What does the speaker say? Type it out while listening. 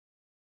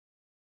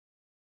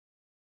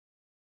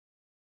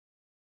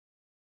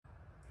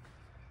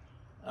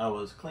I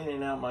was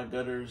cleaning out my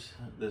gutters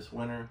this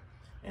winter,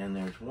 and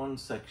there's one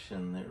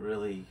section that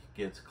really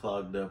gets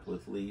clogged up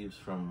with leaves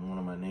from one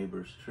of my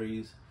neighbor's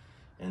trees.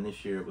 And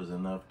this year it was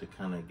enough to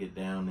kind of get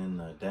down in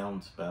the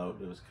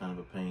downspout. It was kind of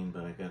a pain,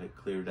 but I got it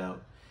cleared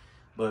out.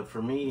 But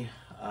for me,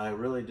 I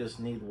really just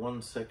need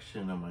one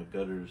section of my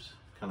gutters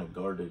kind of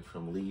guarded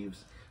from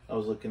leaves. I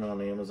was looking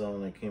on Amazon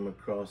and I came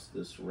across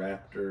this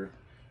Raptor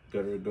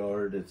Gutter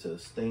Guard. It's a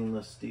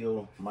stainless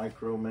steel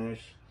micro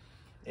mesh,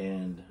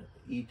 and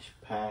each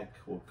pack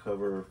will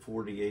cover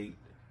 48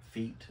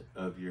 feet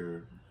of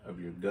your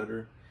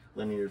gutter,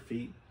 linear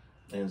feet.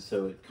 And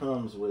so it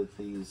comes with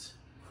these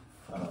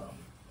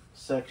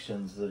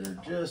sections that are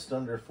just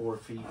under 4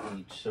 feet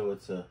each. So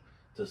it's a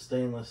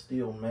stainless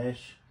steel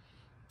mesh,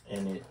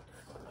 and it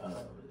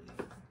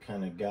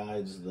kind of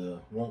guides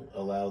won't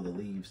allow the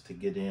leaves to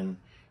get in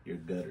your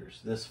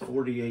gutters. This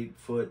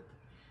 48-foot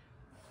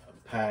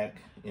pack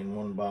in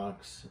one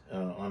box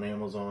on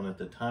Amazon at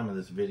the time of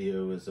this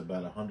video is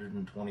about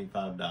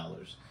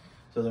 $125.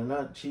 So they're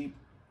not cheap,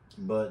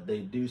 but they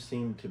do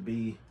seem to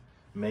be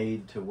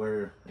made to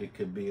where it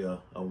could be a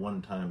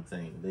one-time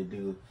thing. They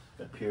do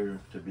appear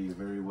to be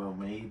very well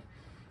made.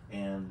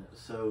 And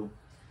so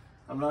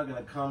I'm not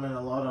going to comment a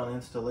lot on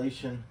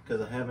installation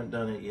because I haven't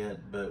done it yet,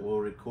 but we'll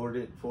record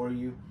it for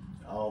you.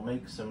 I'll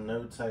make some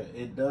notes.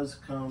 It does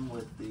come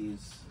with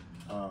these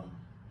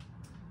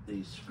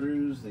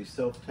screws, these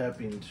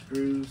self-tapping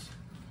screws,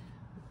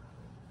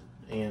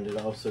 and it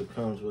also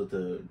comes with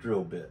a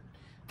drill bit.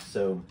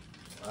 So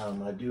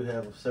I do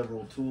have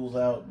several tools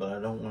out, but I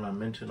don't want to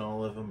mention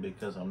all of them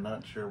because I'm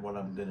not sure what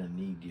I'm going to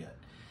need yet.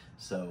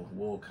 So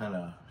we'll kind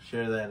of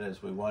share that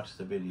as we watch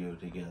the video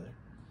together.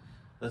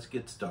 Let's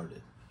get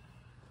started.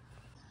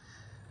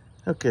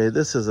 Okay,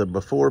 this is a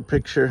before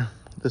picture.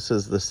 This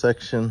is the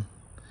section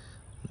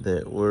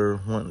that we're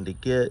wanting to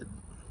get.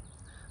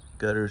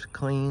 Gutters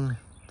clean.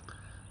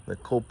 The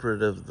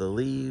culprit of the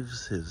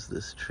leaves is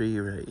this tree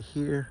right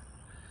here.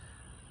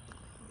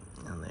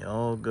 And they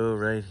all go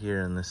right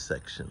here in this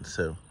section.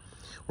 So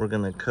we're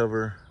gonna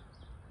cover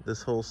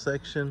this whole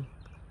section,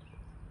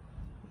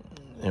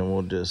 and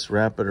we'll just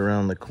wrap it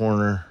around the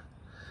corner,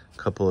 a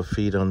couple of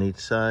feet on each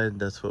side.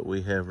 That's what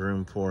we have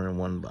room for in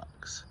one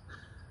box.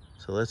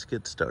 So let's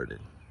get started.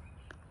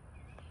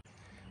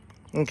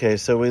 Okay,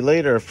 so we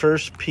laid our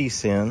first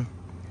piece in.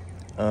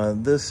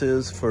 This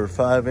is for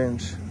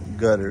 5-inch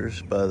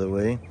gutters, by the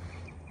way,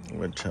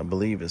 which I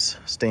believe is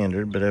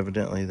standard, but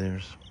evidently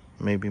there's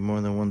maybe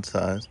more than one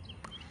size.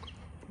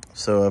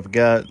 So I've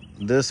got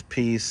this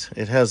piece.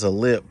 It has a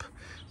lip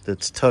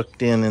that's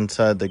tucked in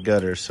inside the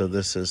gutter, so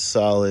this is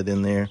solid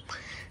in there.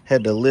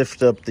 Had to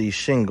lift up these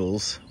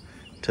shingles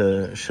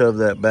to shove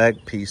that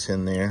back piece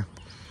in there.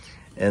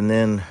 And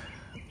then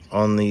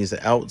on these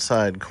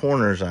outside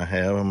corners I'm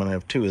gonna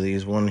have 2 of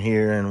these, one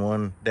here and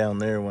one down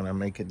there when I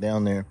make it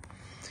down there.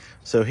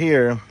 So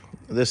here,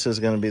 this is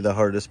gonna be the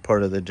hardest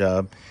part of the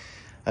job.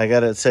 I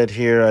got it set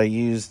here. I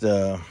used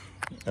a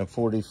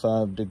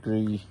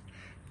 45-degree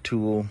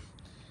tool.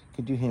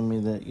 Could you hand me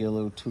that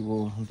yellow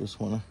tool? I just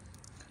wanna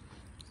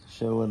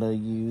show what I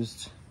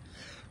used.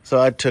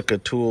 So I took a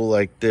tool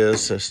like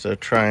this, just a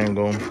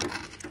triangle,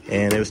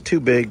 and it was too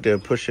big to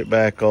push it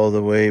back all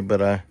the way,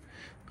 but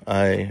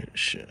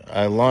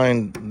I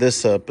lined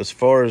this up as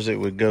far as it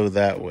would go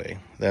that way.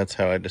 That's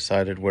how I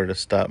decided where to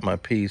stop my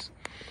piece.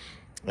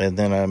 And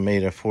then I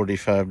made a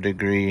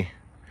 45-degree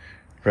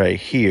right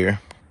here.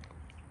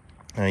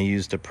 I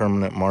used a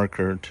permanent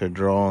marker to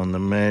draw on the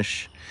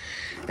mesh,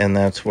 and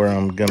that's where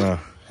I'm gonna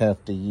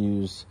have to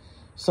use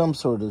some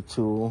sort of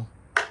tool.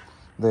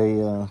 They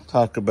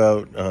talk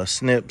about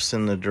snips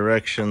in the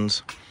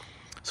directions.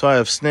 So I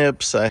have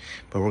snips, but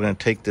we're gonna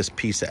take this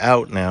piece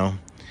out now,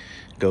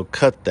 go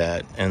cut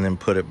that, and then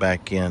put it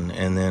back in.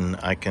 And then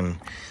I can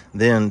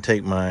then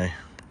take my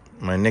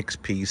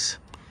next piece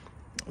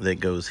that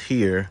goes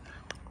here,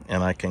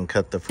 and I can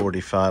cut the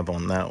 45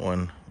 on that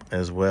one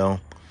as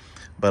well.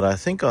 But I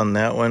think on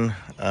that one,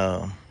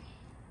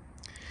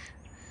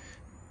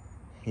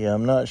 yeah,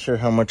 I'm not sure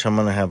how much I'm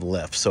gonna have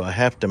left. So I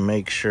have to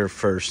make sure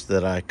first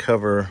that I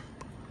cover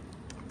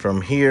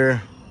from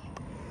here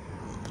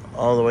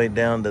all the way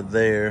down to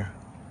there.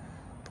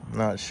 I'm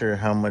not sure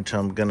how much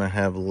I'm gonna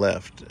have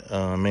left.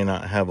 I may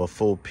not have a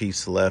full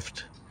piece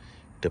left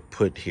to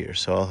put here,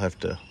 so I'll have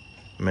to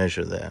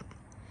measure that.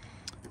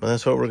 But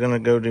that's what we're gonna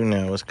go do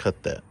now, is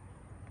cut that.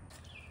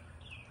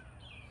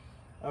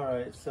 All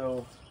right,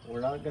 so we're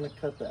not gonna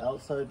cut the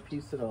outside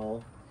piece at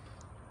all.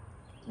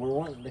 We're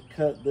wanting to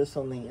cut this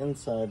on the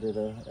inside at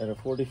a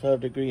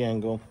 45-degree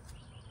angle,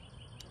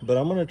 but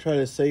I'm gonna try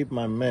to save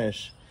my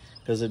mesh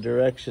because the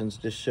directions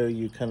just show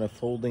you kind of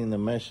folding the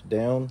mesh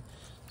down.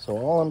 So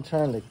all I'm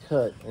trying to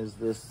cut is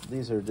this.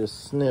 These are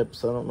just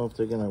snips. I don't know if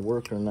they're gonna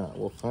work or not.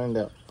 We'll find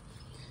out.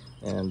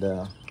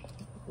 And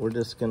we're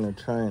just gonna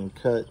try and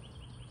cut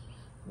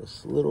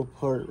this little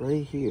part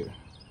right here.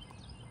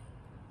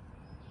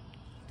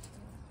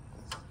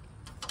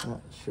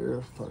 Not sure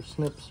if our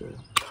snips are,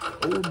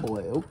 oh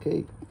boy,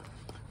 okay.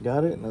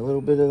 Got it, and a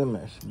little bit of the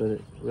mesh, but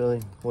it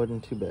really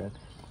wasn't too bad.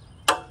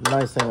 The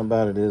nice thing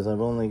about it is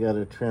I've only got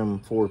to trim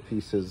 4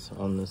 pieces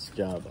on this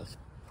job.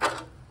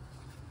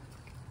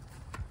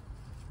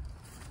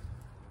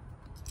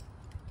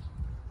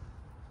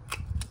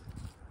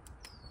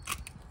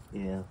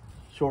 Yeah,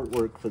 short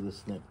work for the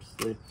Snips.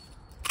 They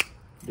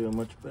do a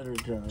much better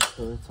job,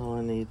 so that's all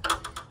I need.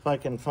 If I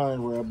can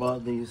find where I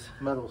bought these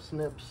metal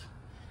Snips,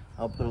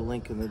 I'll put a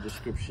link in the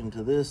description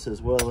to this,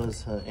 as well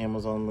as an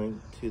Amazon link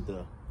to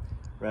the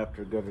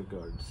Raptor Gutter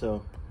Guard.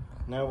 So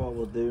now what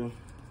we'll do,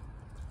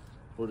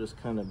 we'll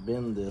just kind of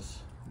bend this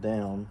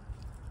down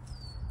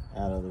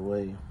out of the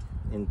way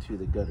into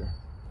the gutter.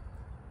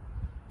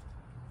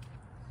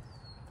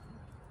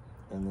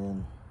 And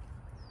then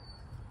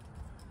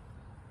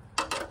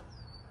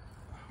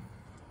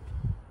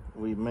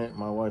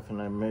my wife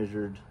and I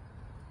measured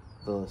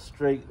the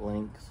straight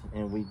length,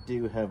 and we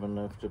do have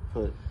enough to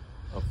put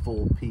a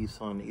full piece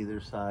on either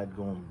side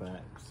going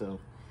back. So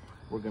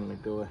we're going to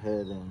go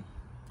ahead and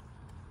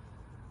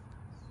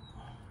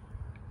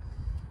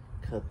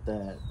cut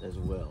that as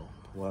well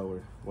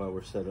while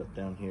we're set up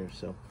down here.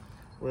 So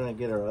we're going to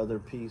get our other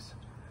piece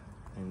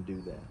and do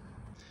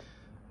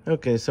that.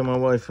 Okay, so my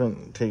wife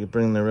went to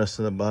bring the rest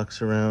of the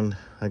box around.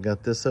 I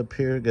got this up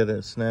here, got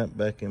it snapped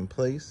back in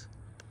place.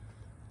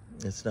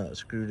 It's not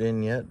screwed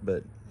in yet,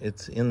 but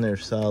it's in there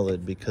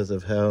solid because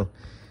of how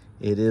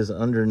it is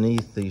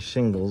underneath these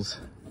shingles,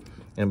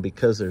 and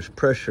because there's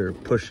pressure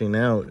pushing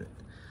out.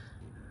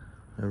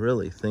 I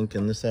really think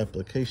in this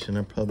application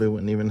I probably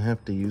wouldn't even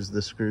have to use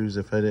the screws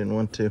if I didn't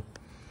want to.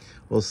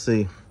 We'll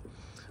see.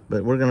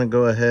 But we're gonna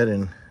go ahead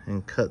and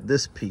cut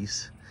this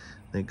piece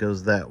that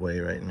goes that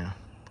way right now.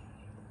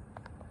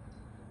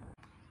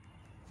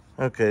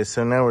 Okay,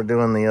 so now we're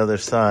doing the other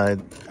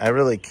side. I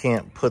really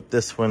can't put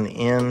this one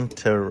in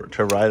to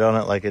write on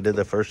it like I did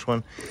the first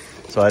one.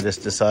 So I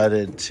just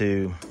decided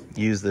to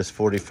use this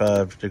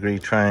 45-degree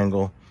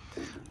triangle.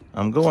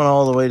 I'm going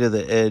all the way to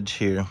the edge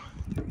here,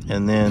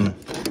 and then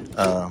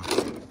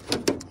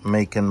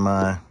making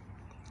my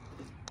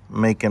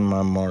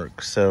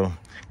mark. So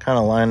kind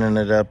of lining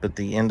it up at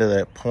the end of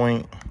that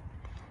point,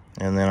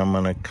 and then I'm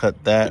gonna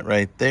cut that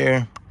right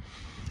there.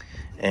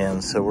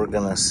 And so we're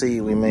gonna see,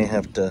 we may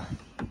have to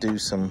do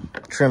some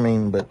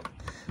trimming, but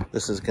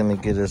this is going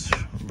to get us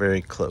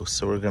very close.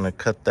 So we're going to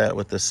cut that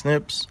with the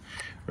Snips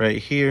right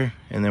here,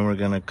 and then we're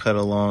going to cut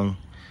along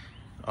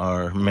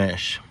our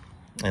mesh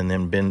and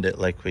then bend it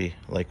like we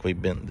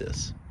bent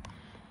this.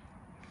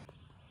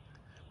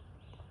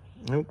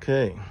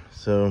 Okay,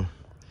 so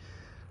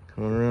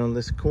coming around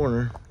this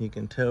corner, you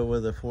can tell where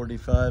the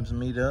 45s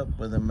meet up,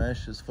 where the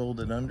mesh is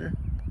folded under,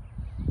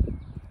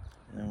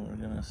 and we're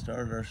going to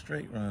start our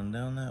straight run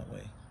down that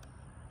way.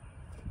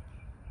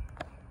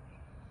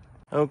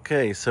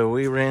 Okay, so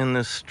we ran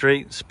this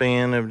straight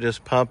span of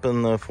just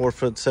popping the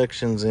 4-foot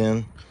sections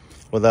in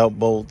without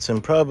bolts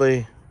in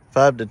probably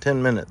 5 to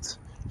 10 minutes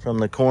from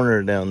the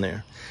corner down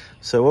there.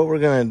 So what we're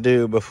gonna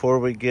do before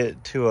we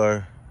get to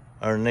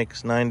our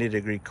next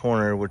 90-degree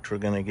corner, which we're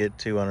gonna get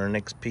to on our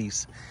next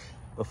piece,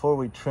 before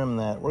we trim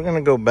that, we're gonna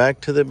go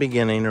back to the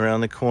beginning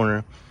around the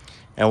corner,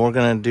 and we're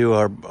gonna do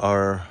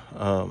our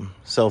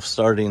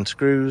self-starting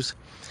screws,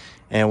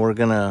 and we're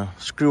gonna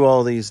screw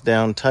all these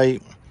down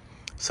tight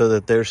so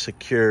that they're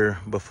secure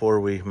before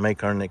we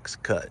make our next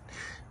cut.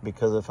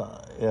 Because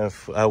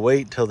if I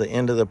wait till the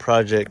end of the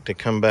project to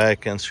come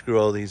back and screw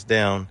all these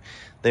down,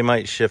 they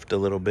might shift a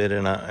little bit,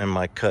 and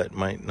my cut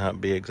might not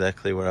be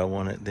exactly where I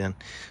want it then.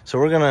 So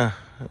we're gonna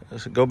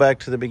go back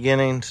to the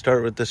beginning,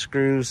 start with the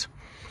screws,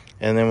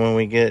 and then when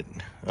we get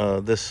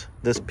this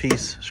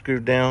piece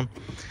screwed down,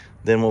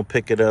 then we'll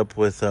pick it up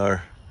with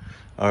our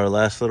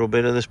last little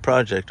bit of this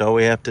project. All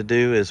we have to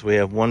do is we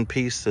have one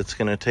piece that's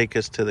gonna take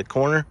us to the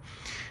corner,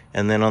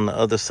 and then on the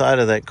other side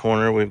of that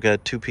corner, we've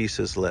got 2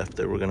 pieces left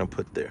that we're gonna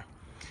put there.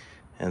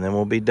 And then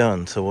we'll be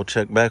done. So we'll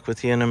check back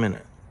with you in a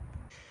minute.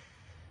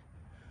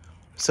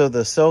 So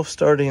the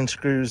self-starting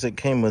screws that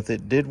came with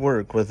it did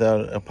work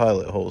without a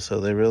pilot hole. So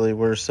they really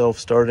were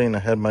self-starting. I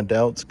had my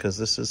doubts because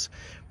this is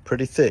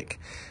pretty thick.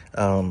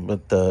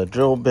 But the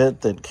drill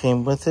bit that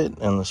came with it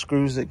and the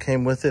screws that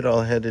came with it, all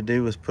I had to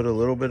do was put a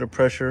little bit of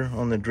pressure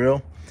on the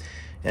drill,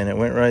 and it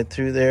went right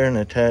through there and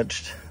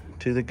attached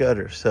to the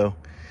gutter. So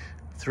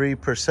 3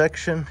 per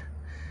section,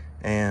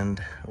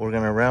 and we're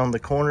gonna round the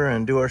corner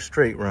and do our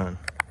straight run.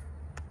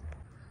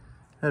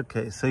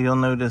 Okay, so you'll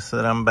notice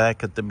that I'm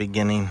back at the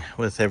beginning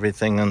with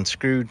everything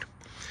unscrewed.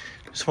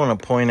 Just want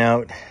to point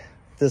out,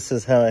 this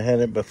is how I had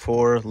it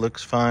before. It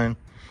looks fine,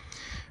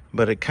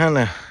 but it kind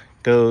of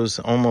goes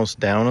almost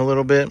down a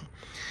little bit.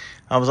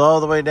 I was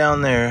all the way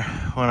down there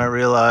when I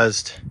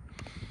realized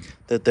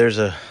that there's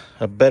a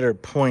better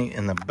point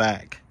in the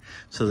back,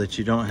 so that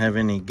you don't have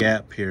any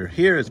gap here.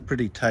 Here it's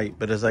pretty tight,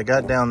 but as I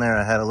got down there,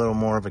 I had a little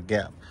more of a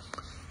gap.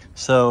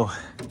 So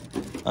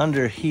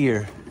under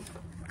here,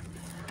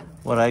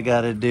 what I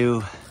gotta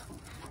do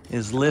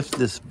is lift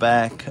this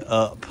back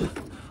up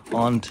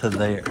onto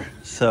there.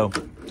 So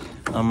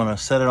I'm gonna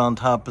set it on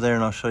top of there,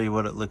 and I'll show you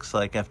what it looks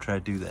like after I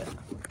do that.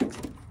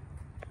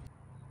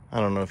 I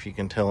don't know if you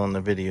can tell on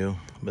the video,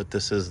 but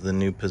this is the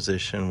new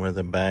position where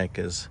the back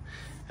is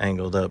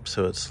angled up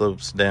so it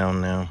slopes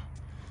down now,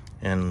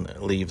 and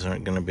leaves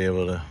aren't going to be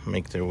able to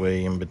make their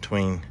way in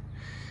between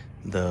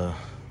the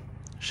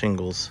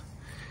shingles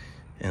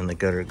and the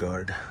gutter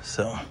guard.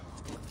 So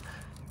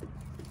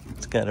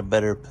it's got a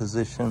better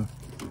position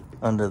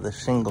under the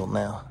shingle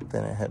now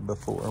than it had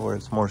before, where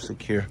it's more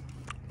secure.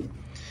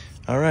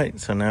 All right,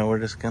 so now we're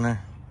just gonna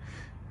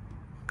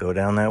go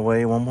down that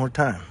way one more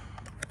time.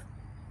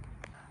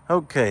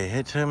 Okay,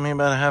 it took me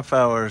about a half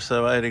hour,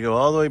 so I had to go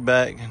all the way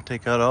back and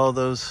take out all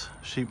those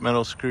sheet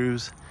metal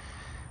screws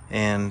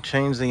and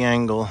change the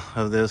angle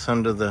of this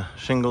under the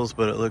shingles,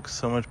 but it looks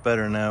so much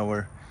better now,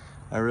 where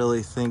I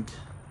really think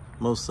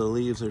most of the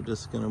leaves are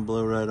just gonna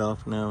blow right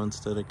off now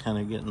instead of kind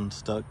of getting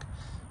stuck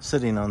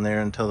sitting on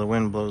there until the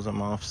wind blows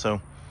them off.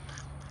 So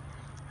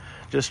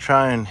just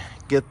try and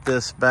get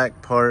this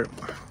back part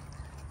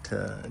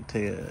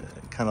to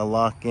kind of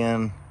lock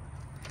in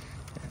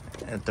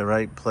at the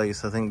right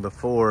place. I think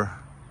before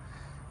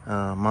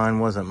mine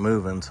wasn't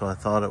moving, so I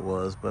thought it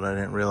was, but I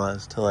didn't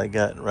realize till I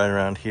got right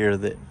around here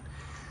that,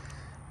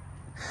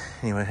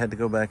 anyway, I had to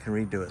go back and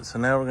redo it. So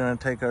now we're gonna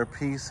take our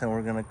piece and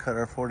we're gonna cut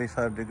our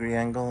 45-degree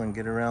angle and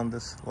get around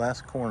this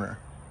last corner.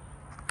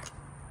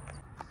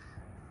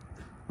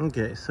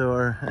 Okay, so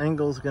our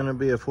angle is gonna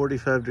be a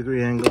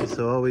 45-degree angle.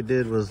 So all we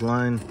did was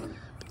line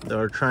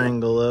our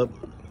triangle up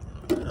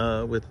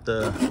with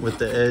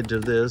the edge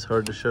of this.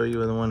 Hard to show you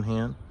with one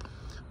hand,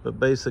 but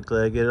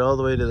basically I get it all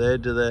the way to the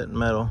edge of that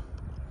metal,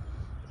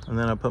 and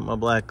then I put my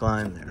black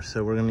line there.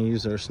 So we're gonna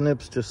use our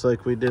snips just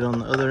like we did on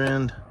the other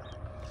end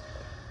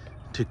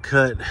to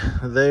cut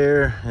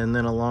there, and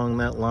then along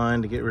that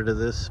line to get rid of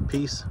this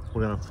piece.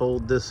 We're gonna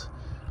fold this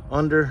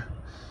under,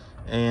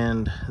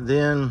 and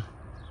then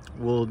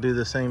we'll do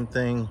the same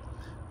thing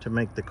to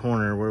make the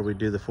corner where we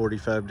do the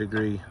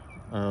 45-degree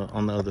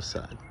on the other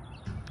side.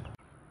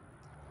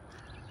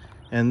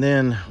 And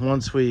then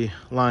once we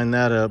line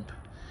that up,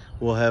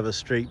 we'll have a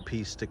straight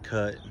piece to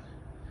cut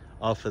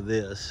off of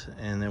this,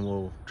 and then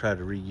we'll try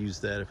to reuse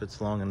that if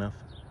it's long enough.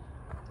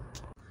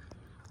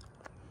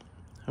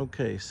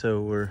 Okay,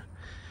 so we're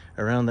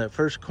around that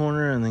first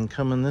corner, and then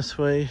coming this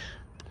way,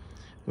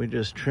 we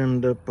just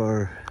trimmed up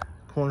our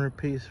corner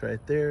piece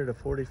right there to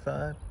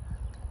 45.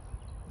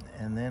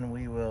 And then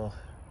we will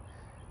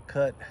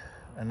cut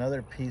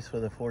another piece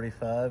with a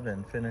 45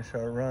 and finish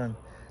our run.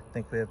 I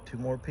think we have 2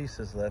 more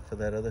pieces left for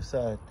that other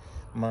side.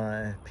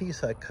 My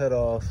piece, I cut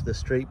off the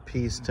straight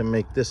piece to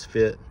make this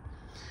fit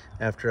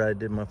after I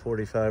did my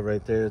 45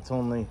 right there. It's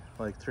only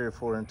like 3 or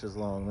 4 inches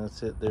long.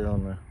 That's it there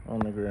on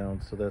the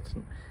ground. So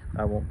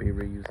I won't be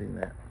reusing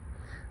that.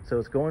 So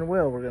it's going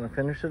well. We're gonna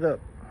finish it up.